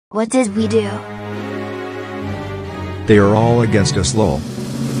What did we do? They are all against us, lol.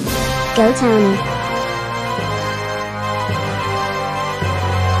 Go Tony.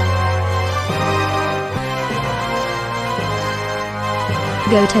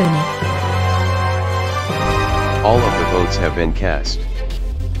 Go Tony. All of the votes have been cast.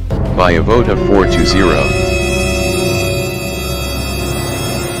 By a vote of 4-0.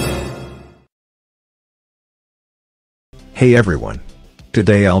 Hey everyone.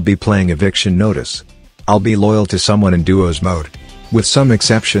 Today I'll be playing Eviction Notice. I'll be loyal to someone in duos mode. With some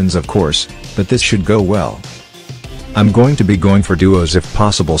exceptions of course, but this should go well. I'm going to be going for duos if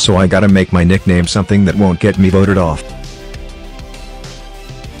possible, so I gotta make my nickname something that won't get me voted off.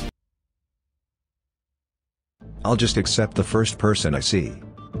 I'll just accept the first person I see.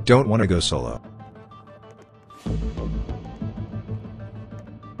 Don't wanna go solo.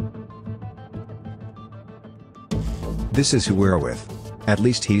 This is who we're with. At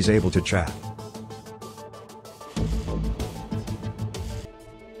least he's able to chat.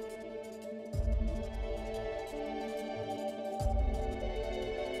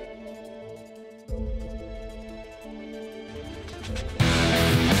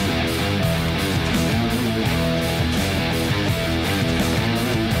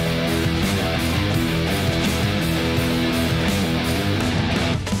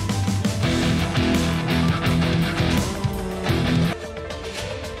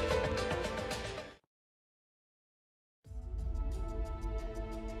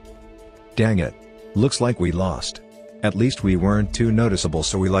 Dang it. Looks like we lost. At least we weren't too noticeable,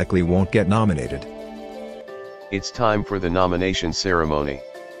 so we likely won't get nominated. It's time for the nomination ceremony.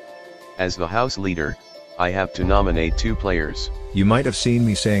 As the house leader, I have to nominate 2 players. You might have seen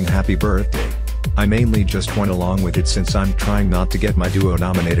me saying happy birthday. I mainly just went along with it since I'm trying not to get my duo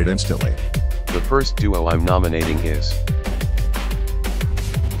nominated instantly. The first duo I'm nominating is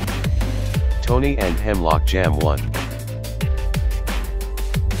Tony and Hemlock Jam 1.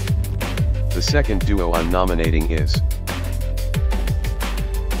 The second duo I'm nominating is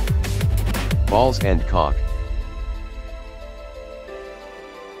Balls and Cock.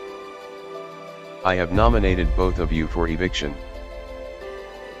 I have nominated both of you for eviction.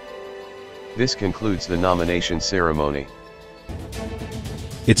 This concludes the nomination ceremony.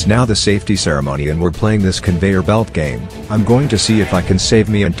 It's now the safety ceremony and we're playing this conveyor belt game. I'm going to see if I can save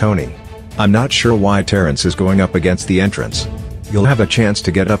me and Tony. I'm not sure why Terrence is going up against the entrance. You'll have a chance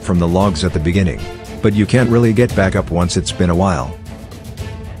to get up from the logs at the beginning, but you can't really get back up once it's been a while.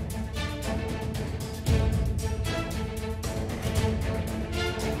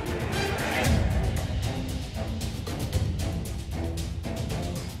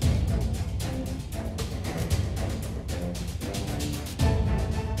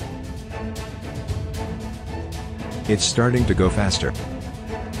 It's starting to go faster.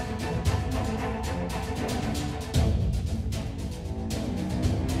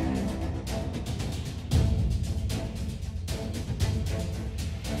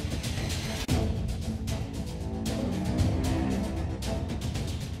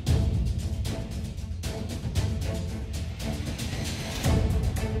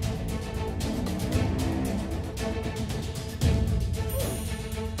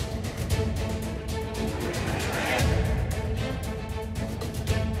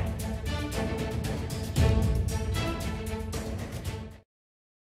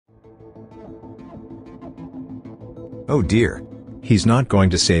 Oh dear. He's not going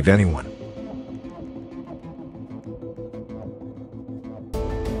to save anyone.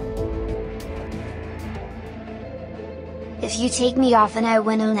 If you take me off and I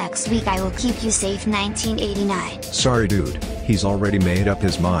win next week, I will keep you safe. 1989. Sorry dude, he's already made up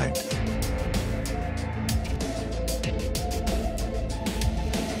his mind.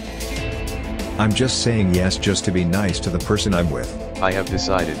 I'm just saying yes just to be nice to the person I'm with. I have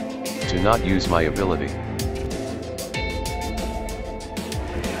decided to not use my ability.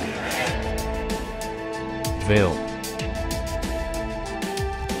 Veil.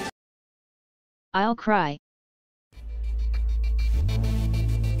 I'll cry.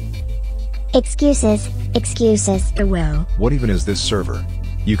 Excuses, excuses. Well. What even is this server?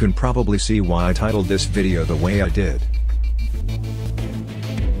 You can probably see why I titled this video the way I did.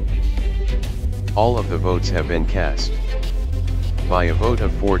 All of the votes have been cast. By a vote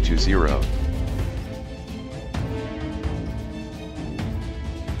of 4-0.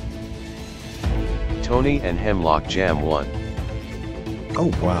 Tony and Hemlock Jam 1.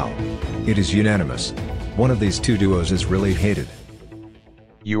 Oh wow. It is unanimous. One of these 2 duos is really hated.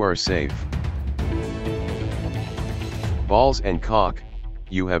 You are safe. Balls and Cock,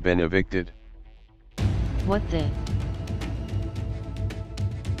 you have been evicted. What the?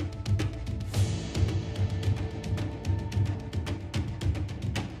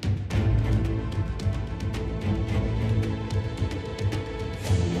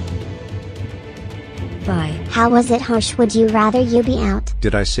 How was it harsh? Would you rather you be out?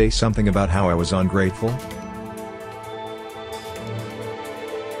 Did I say something about how I was ungrateful?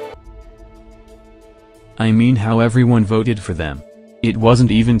 I mean how everyone voted for them. It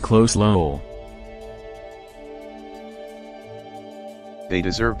wasn't even close, lol. They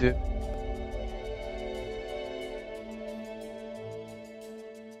deserved it.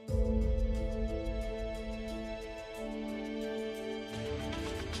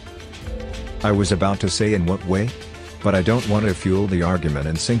 I was about to say in what way? But I don't want to fuel the argument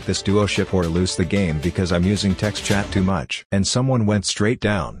and sink this duo ship or lose the game because I'm using text chat too much. And someone went straight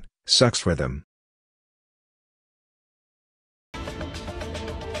down. Sucks for them.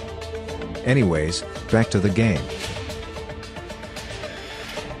 Anyways, back to the game.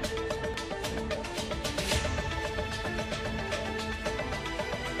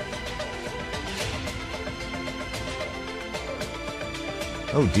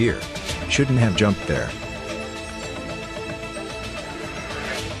 Oh dear. Shouldn't have jumped there.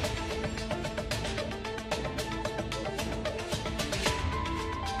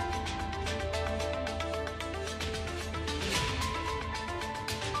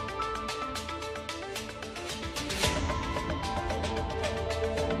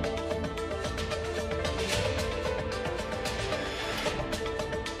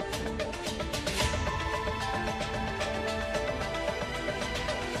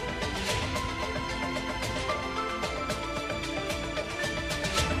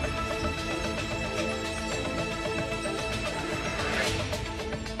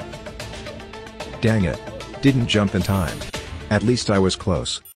 Dang it. Didn't jump in time. At least I was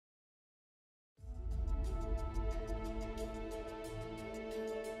close.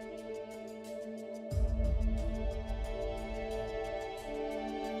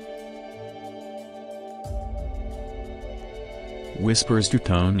 Whispers to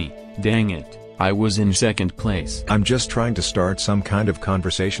Tony, dang it, I was in second place. I'm just trying to start some kind of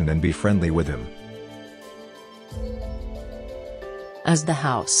conversation and be friendly with him. As the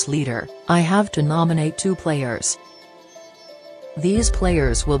house leader, I have to nominate 2 players. These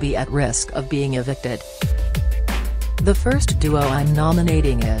players will be at risk of being evicted. The first duo I'm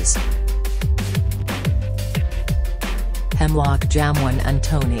nominating is Hemlock Jamwan and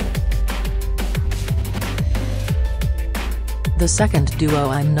Tony. The second duo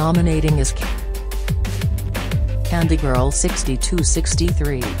I'm nominating is Candy Girl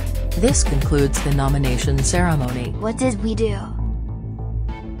 6263. This concludes the nomination ceremony. What did we do?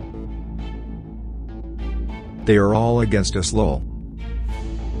 They are all against us, lol.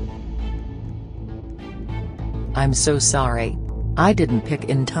 I'm so sorry. I didn't pick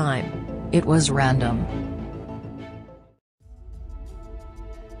in time. It was random.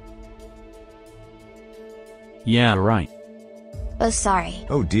 Yeah, right. Oh, sorry.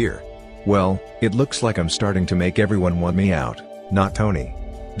 Oh dear. Well, it looks like I'm starting to make everyone want me out, not Tony.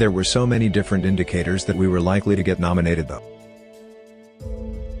 There were so many different indicators that we were likely to get nominated though.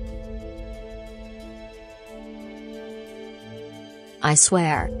 I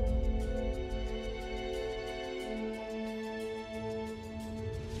swear.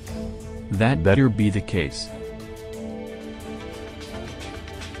 That better be the case.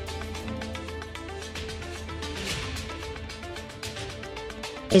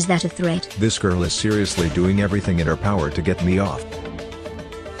 Is that a threat? This girl is seriously doing everything in her power to get me off.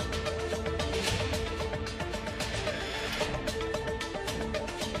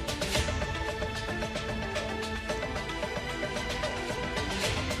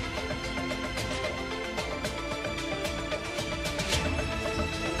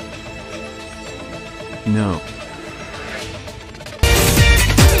 No.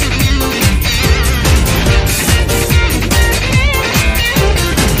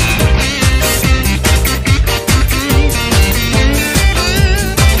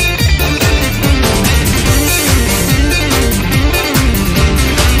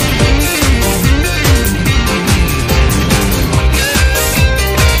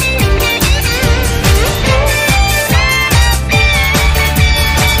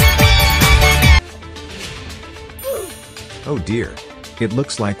 Oh dear. It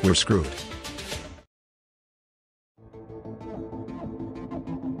looks like we're screwed.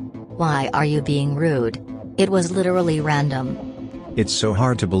 Why are you being rude? It was literally random. It's so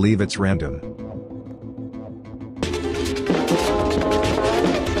hard to believe it's random.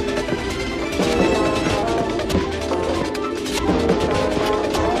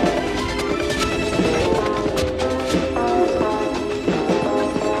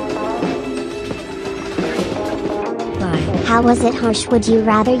 How was it harsh? Would you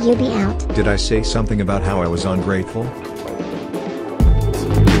rather you be out? Did I say something about how I was ungrateful?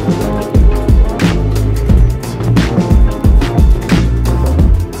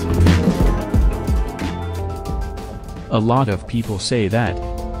 A lot of people say that.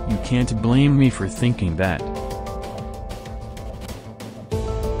 You can't blame me for thinking that.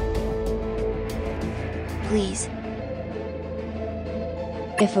 Please.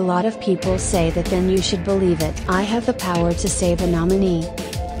 If a lot of people say that, then you should believe it. I have the power to save a nominee.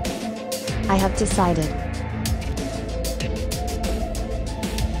 I have decided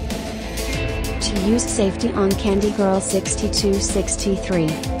to use safety on Candy Girl 6263.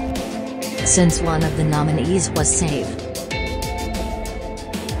 Since one of the nominees was saved,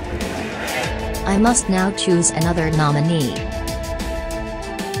 I must now choose another nominee.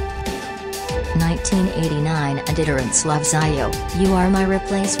 1989 and Iterance Lovesayo, you are my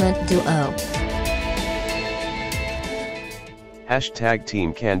replacement duo. Hashtag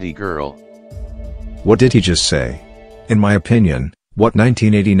Team Candy Girl. What did he just say? In my opinion, what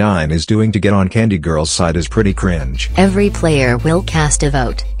 1989 is doing to get on Candy Girl's side is pretty cringe. Every player will cast a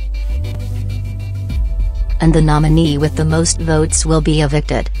vote, and the nominee with the most votes will be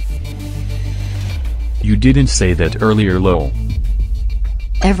evicted. You didn't say that earlier, lol.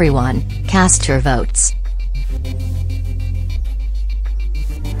 Everyone, cast your votes.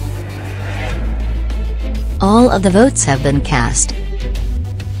 All of the votes have been cast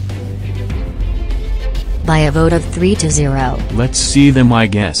by a vote of 3-0. Let's see them, I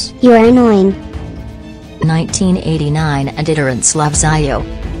guess. You are annoying. 1989 and Iterance Lovesayo.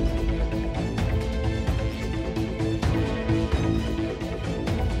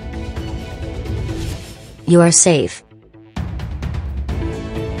 You are safe.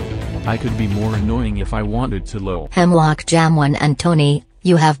 I could be more annoying if I wanted to, lol. Hemlock Jam1 and Tony,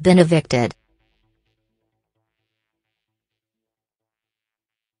 you have been evicted.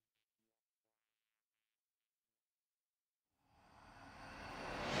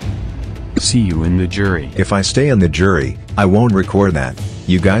 See you in the jury. If I stay in the jury, I won't record that.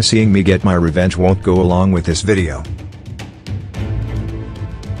 You guys seeing me get my revenge won't go along with this video.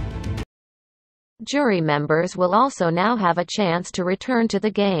 Jury members will also now have a chance to return to the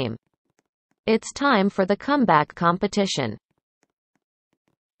game. It's time for the comeback competition.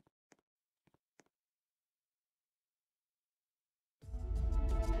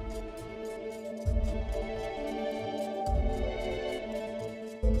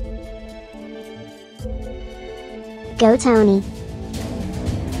 Go Tony.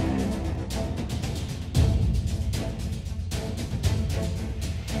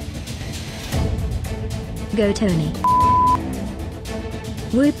 Go Tony.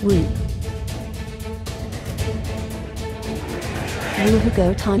 Whoop whoop. Woohoo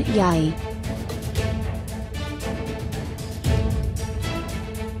go Tony yai.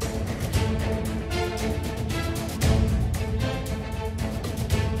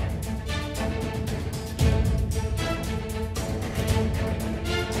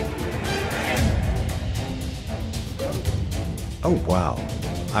 Oh wow.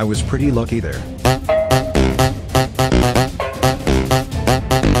 I was pretty lucky there.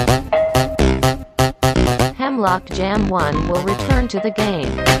 Hemlock Jam1 will return to the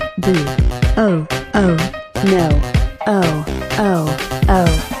game. Boo. Oh, oh, no. Oh, oh,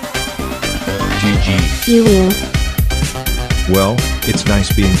 oh. GG. You win. Well, it's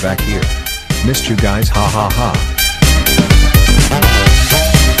nice being back here. Missed you guys, ha ha ha.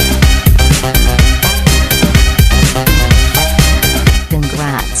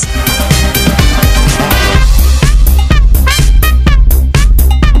 Congrats.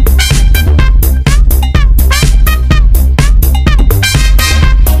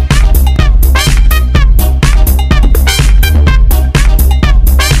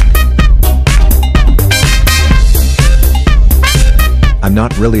 I'm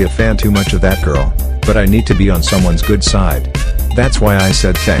not really a fan too much of that girl, but I need to be on someone's good side. That's why I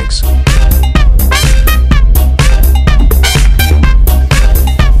said thanks.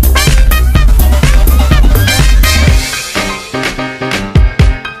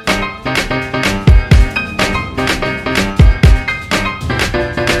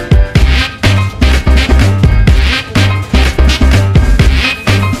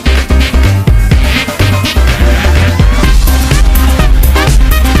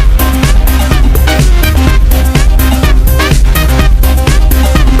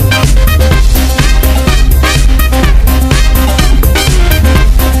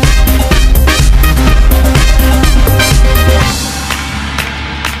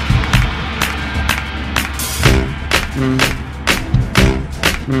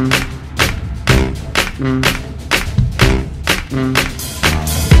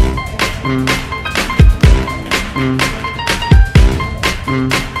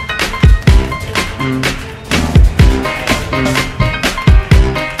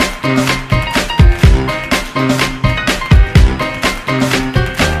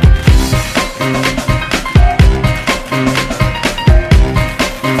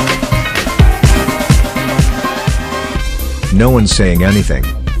 one's saying anything.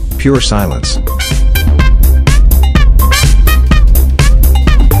 Pure silence.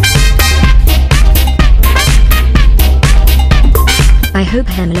 I hope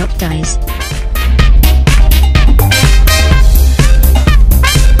Hemlock dies.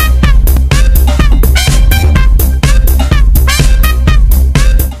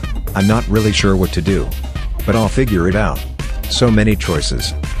 I'm not really sure what to do. But I'll figure it out. So many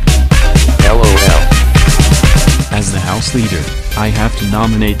choices. LOL. As the house leader, I have to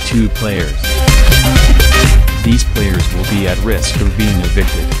nominate 2 players. These players will be at risk of being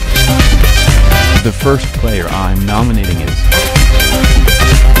evicted. The first player I'm nominating is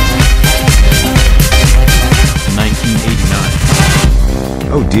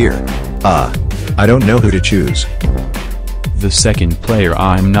 1989. Oh dear. I don't know who to choose. The second player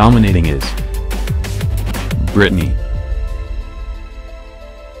I'm nominating is Brittany.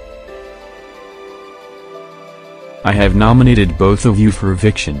 I have nominated both of you for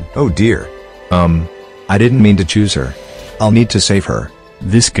eviction. Oh dear. I didn't mean to choose her. I'll need to save her.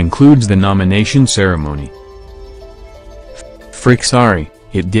 This concludes the nomination ceremony. Frick, sorry,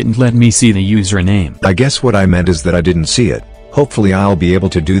 it didn't let me see the username. I guess what I meant is that I didn't see it. Hopefully I'll be able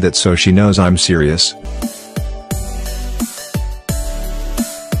to do that so she knows I'm serious.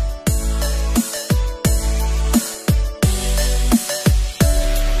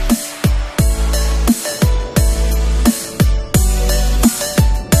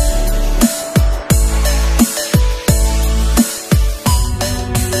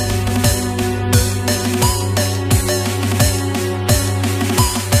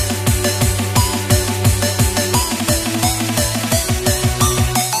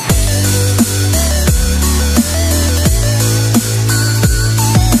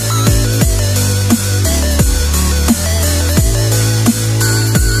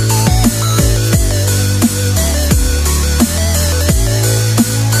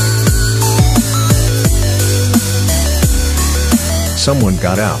 Someone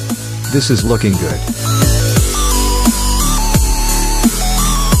got out. This is looking good.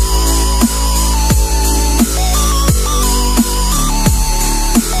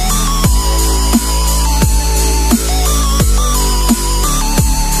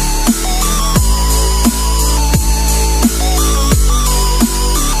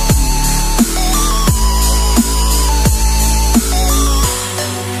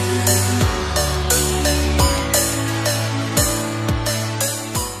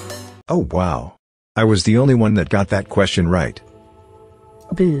 Oh wow. I was the only one that got that question right.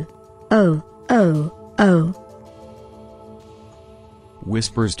 Boo. Oh, oh, oh.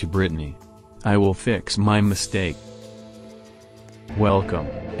 Whispers to Brittany. I will fix my mistake. Welcome,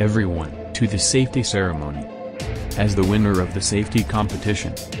 everyone, to the safety ceremony. As the winner of the safety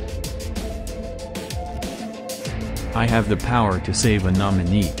competition, I have the power to save a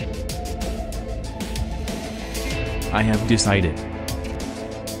nominee. I have decided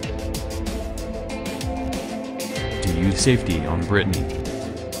to use safety on Brittany.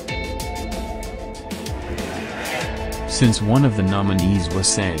 Since one of the nominees was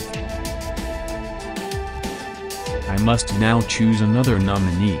saved, I must now choose another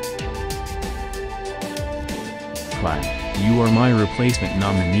nominee. Clyde, you are my replacement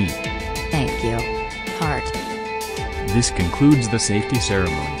nominee. Thank you, Heart. This concludes the safety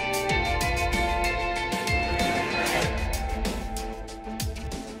ceremony.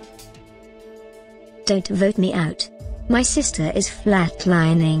 Don't vote me out. My sister is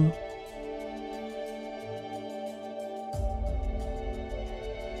flatlining.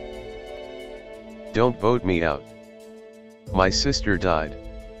 Don't vote me out. My sister died.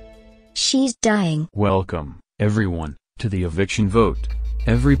 She's dying. Welcome, everyone, to the eviction vote.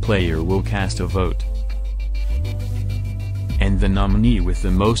 Every player will cast a vote, and the nominee with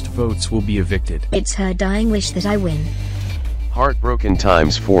the most votes will be evicted. It's her dying wish that I win. Heartbroken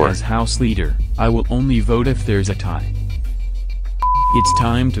 ×4. As house leader, I will only vote if there's a tie. It's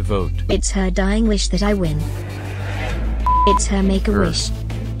time to vote. It's her dying wish that I win. It's her make-a-wish.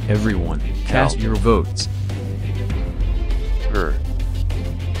 Everyone, cast your votes. Her.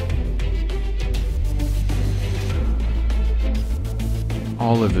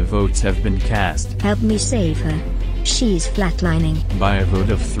 All of the votes have been cast. Help me save her. She's flatlining. By a vote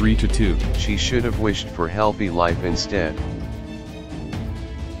of 3-2. She should have wished for healthy life instead.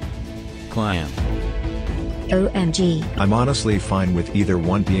 Clam. OMG. I'm honestly fine with either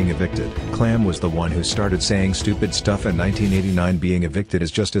one being evicted. Clam was the one who started saying stupid stuff, and 1989 being evicted is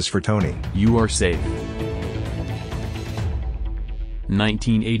justice for Tony. You are safe.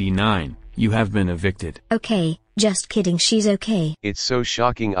 1989, you have been evicted. Okay, just kidding, she's okay. It's so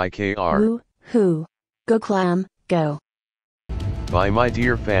shocking, IKR. Woo-hoo. Go Clam, go. Bye my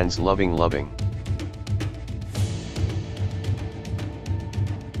dear fans, loving.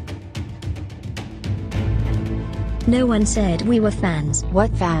 No one said we were fans.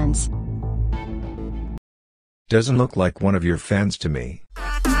 What fans? Doesn't look like one of your fans to me.